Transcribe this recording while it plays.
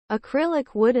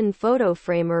Acrylic wooden photo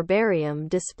frame herbarium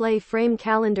display frame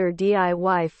calendar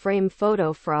DIY frame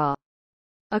photo fra.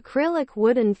 Acrylic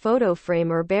wooden photo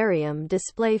frame herbarium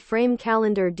display frame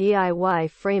calendar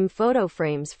DIY frame photo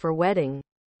frames for wedding,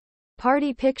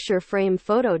 party picture frame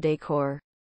photo decor.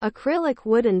 Acrylic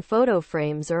wooden photo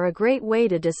frames are a great way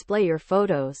to display your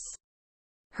photos,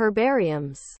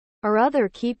 herbariums, or other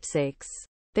keepsakes.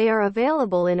 They are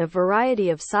available in a variety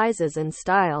of sizes and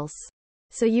styles,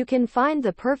 so you can find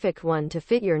the perfect one to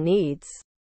fit your needs.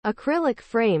 Acrylic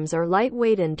frames are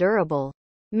lightweight and durable,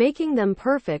 making them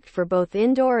perfect for both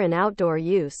indoor and outdoor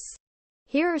use.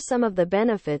 Here are some of the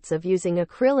benefits of using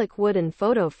acrylic wooden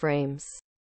photo frames.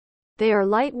 They are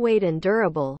lightweight and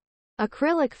durable.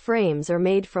 Acrylic frames are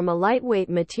made from a lightweight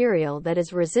material that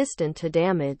is resistant to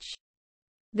damage.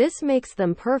 This makes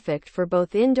them perfect for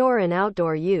both indoor and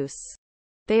outdoor use.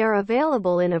 They are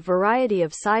available in a variety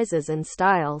of sizes and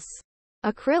styles.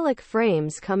 Acrylic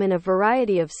frames come in a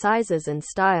variety of sizes and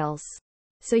styles,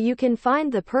 so you can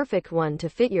find the perfect one to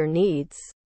fit your needs.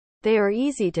 They are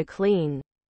easy to clean.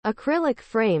 Acrylic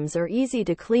frames are easy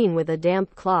to clean with a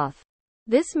damp cloth.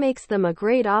 This makes them a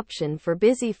great option for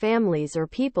busy families or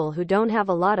people who don't have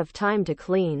a lot of time to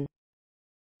clean.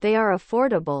 They are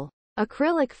affordable.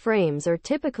 Acrylic frames are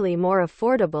typically more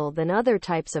affordable than other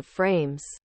types of frames.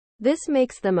 This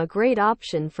makes them a great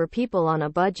option for people on a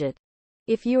budget.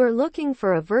 If you are looking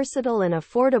for a versatile and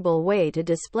affordable way to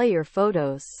display your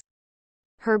photos,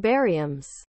 herbariums,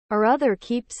 or other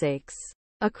keepsakes,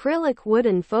 acrylic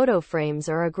wooden photo frames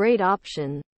are a great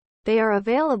option. They are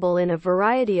available in a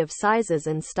variety of sizes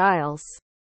and styles,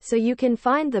 so you can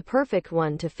find the perfect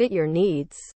one to fit your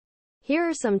needs. Here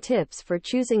are some tips for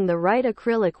choosing the right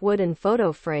acrylic wooden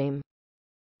photo frame.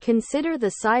 Consider the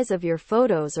size of your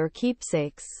photos or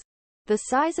keepsakes. The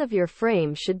size of your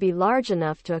frame should be large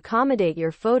enough to accommodate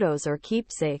your photos or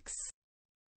keepsakes.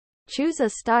 Choose a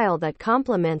style that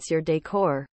complements your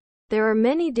decor. There are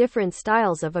many different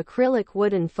styles of acrylic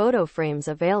wooden photo frames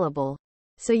available,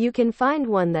 so you can find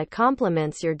one that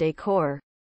complements your decor.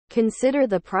 Consider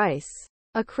the price.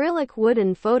 Acrylic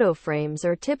wooden photo frames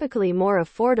are typically more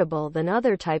affordable than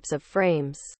other types of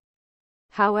frames.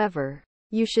 However,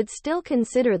 you should still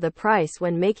consider the price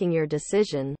when making your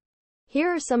decision. Here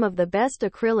are some of the best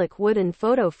acrylic wooden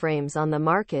photo frames on the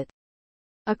market.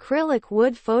 Acrylic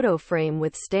wood photo frame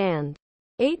with stand.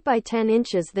 8 by 10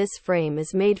 inches. This frame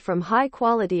is made from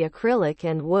high-quality acrylic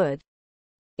and wood.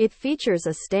 It features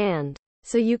a stand,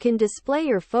 so you can display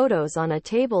your photos on a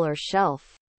table or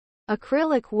shelf.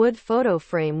 Acrylic wood photo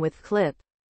frame with clip.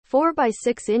 4 by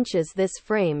 6 inches. This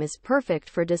frame is perfect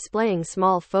for displaying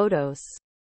small photos.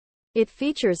 It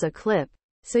features a clip,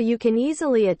 so you can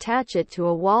easily attach it to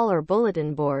a wall or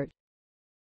bulletin board.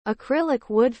 Acrylic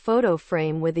wood photo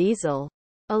frame with easel.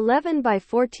 11 by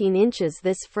 14 inches.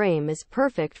 This frame is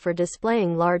perfect for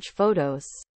displaying large photos.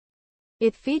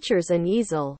 It features an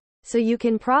easel, so you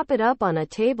can prop it up on a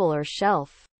table or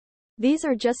shelf. These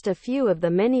are just a few of the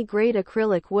many great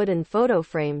acrylic wooden photo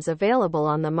frames available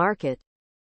on the market.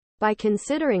 By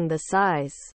considering the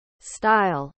size,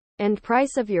 style, and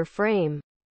price of your frame,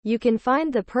 you can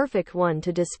find the perfect one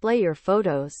to display your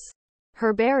photos,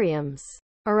 herbariums,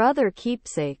 or other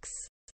keepsakes.